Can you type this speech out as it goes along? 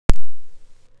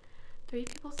Three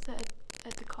people sat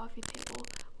at the coffee table,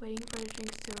 waiting for the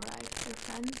drinks to arrive. Their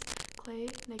friends, Clay,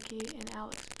 Nikki, and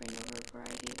Alex, bring over a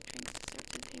variety of drinks to serve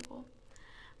to the table.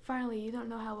 Finally, you don't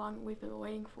know how long we've been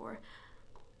waiting for.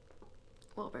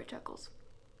 Wilbur chuckles.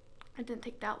 It didn't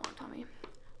take that long, Tommy.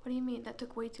 What do you mean? That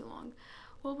took way too long.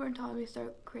 Wilbur and Tommy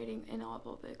start creating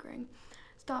inaudible bickering.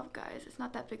 Stop, guys. It's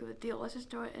not that big of a deal. Let's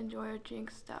just enjoy our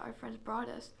drinks that our friends brought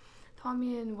us.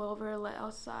 Tommy and Wilbur let out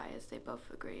a sigh as they both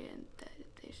agree that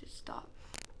they should stop.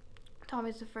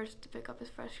 Tommy's the first to pick up his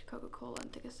fresh Coca-Cola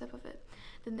and take a sip of it.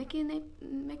 Did Nikki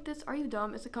make this? Are you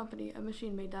dumb? It's a company. A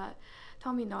machine made that.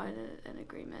 Tommy nodded in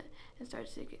agreement and started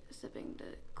sipping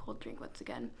the cold drink once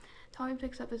again. Tommy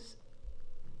picks up his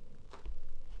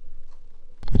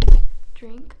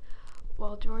drink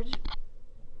while George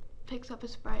picks up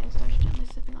his Sprite and starts gently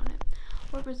sipping on it.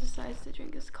 Wilbur decides to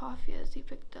drink his coffee as he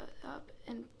picked it up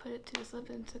and put it to his lips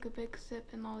and took a big sip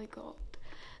and lollygulped.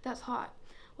 That's hot.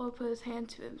 Wilbur put his hand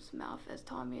to his mouth as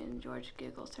Tommy and George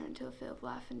giggles turned into a fit of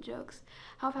laughing jokes.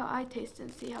 How about I taste it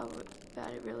and see how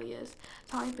bad it really is?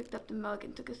 Tommy picked up the mug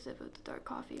and took a sip of the dark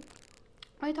coffee.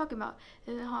 What are you talking about?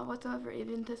 It isn't hot whatsoever. It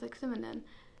even tastes like cinnamon.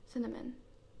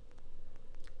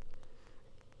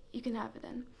 You can have it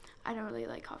then. I don't really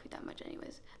like coffee that much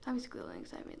anyways. Tommy squealed in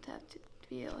excitement to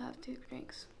be able to have 2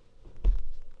 drinks.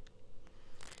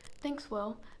 Thanks,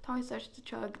 Will. Tommy starts to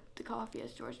chug the coffee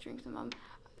as George drinks them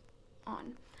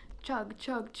on. Chug,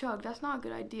 chug, chug. That's not a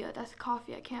good idea. That's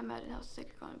coffee. I can't imagine how sick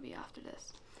you're going to be after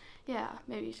this. Yeah,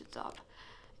 maybe you should stop.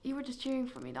 You were just cheering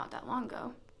for me not that long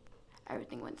ago.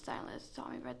 Everything went silent as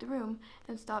Tommy read the room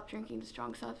and stopped drinking the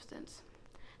strong substance.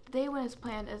 The day went as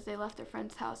planned as they left their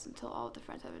friend's house until all of the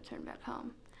friends had returned back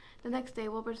home. The next day,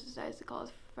 Wilbur decides to call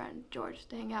his friend George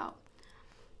to hang out.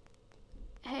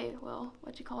 Hey, Will,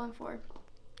 what'd you call him for?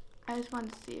 I just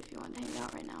wanted to see if you wanted to hang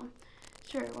out right now.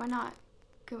 Sure, why not?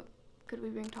 Could we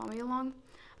bring Tommy along?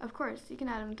 Of course, you can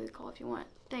add him to the call if you want.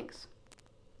 Thanks.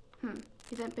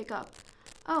 He didn't pick up.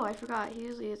 Oh, I forgot. He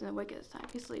usually isn't awake at this time.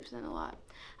 He sleeps in a lot.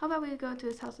 How about we go to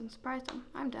his house and surprise him?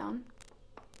 I'm down.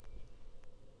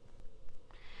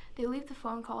 They leave the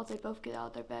phone call as they both get out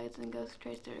of their beds and go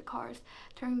straight to their cars,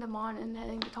 turning them on and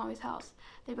heading to Tommy's house.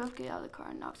 They both get out of the car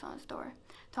and knocks on his door.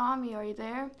 Tommy, are you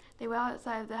there? They wait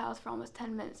outside of the house for almost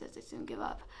 10 minutes as they soon give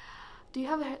up. Do you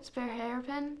have a spare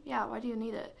hairpin? Yeah, why do you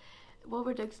need it?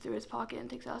 Wilbur digs through his pocket and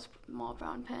takes out a small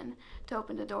brown pen to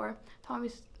open the door.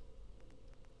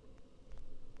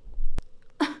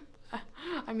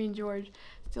 George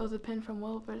steals a pen from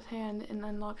Wilbur's hand and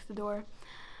unlocks the door.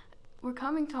 We're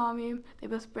coming, Tommy. They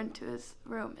both sprint to his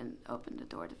room and open the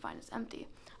door to find it's empty.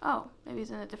 Oh, maybe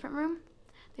he's in a different room?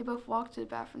 They both walked to the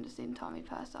bathroom to see Tommy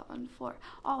passed out on the floor.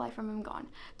 All life from him gone.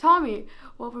 Tommy!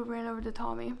 Wilbur ran over to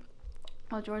Tommy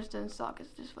while George didn't shock.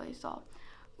 It's just what he saw.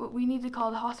 We need to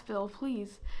call the hospital,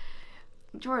 please.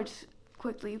 George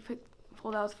quickly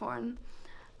pulled out his phone,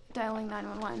 dialing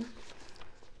 911.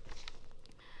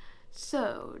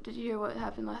 So, did you hear what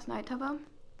happened last night, Tubbo?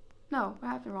 No, what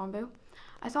happened, Rombo?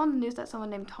 I saw in the news that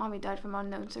someone named Tommy died from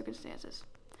unknown circumstances.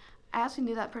 I actually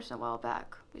knew that person a while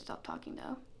back. We stopped talking,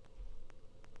 though.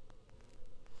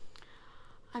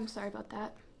 I'm sorry about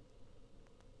that.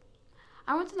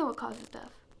 I want to know what caused his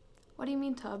death. What do you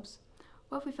mean, Tubbs?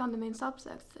 What if we found the main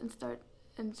suspects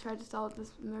and tried to solve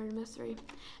this murder mystery?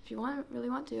 If you really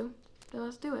want to, then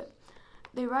let's do it.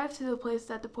 They arrived to the place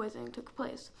that the poisoning took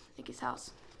place, Nikki's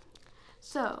house.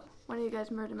 So, one of you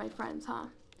guys murdered my friends, huh?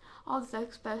 All the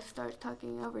suspects start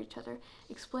talking over each other,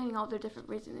 explaining all their different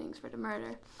reasonings for the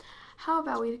murder. How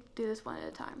about we do this one at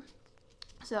a time?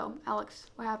 So, Alex,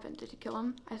 what happened? Did you kill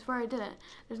him? I swear I didn't.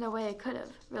 There's no way I could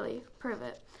have. Really, prove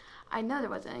it. I know there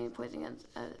wasn't any poisoning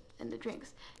in the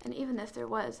drinks, and even if there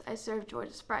was, I served George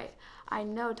a Sprite. I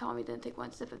know Tommy didn't take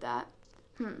one sip of that.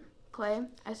 Clay,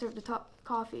 I served the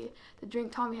coffee. The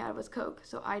drink Tommy had was Coke,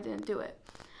 so I didn't do it.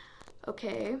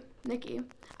 Okay, Nikki,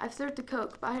 I've served the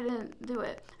Coke, but I didn't do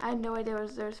it. I had no idea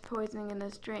there was poisoning in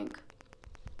this drink.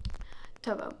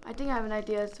 Tubbo, I think I have an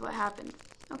idea as to what happened.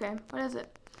 Okay, what is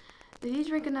it? Did he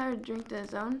drink another drink than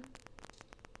his own?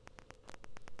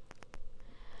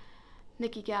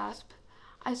 Nikki gasped.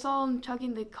 I saw him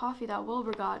chugging the coffee that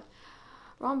Wilbur got.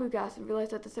 Rombu gasped and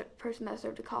realized that the person that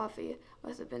served the coffee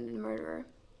must have been the murderer.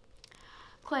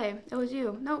 Clay, it was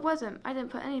you. No, it wasn't. I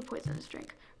didn't put any poison in this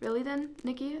drink. Really then?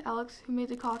 Nikki, Alex, who made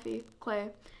the coffee?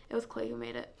 Clay. It was Clay who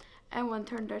made it. Everyone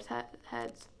turned their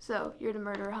heads. So, you're the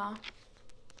murderer, huh?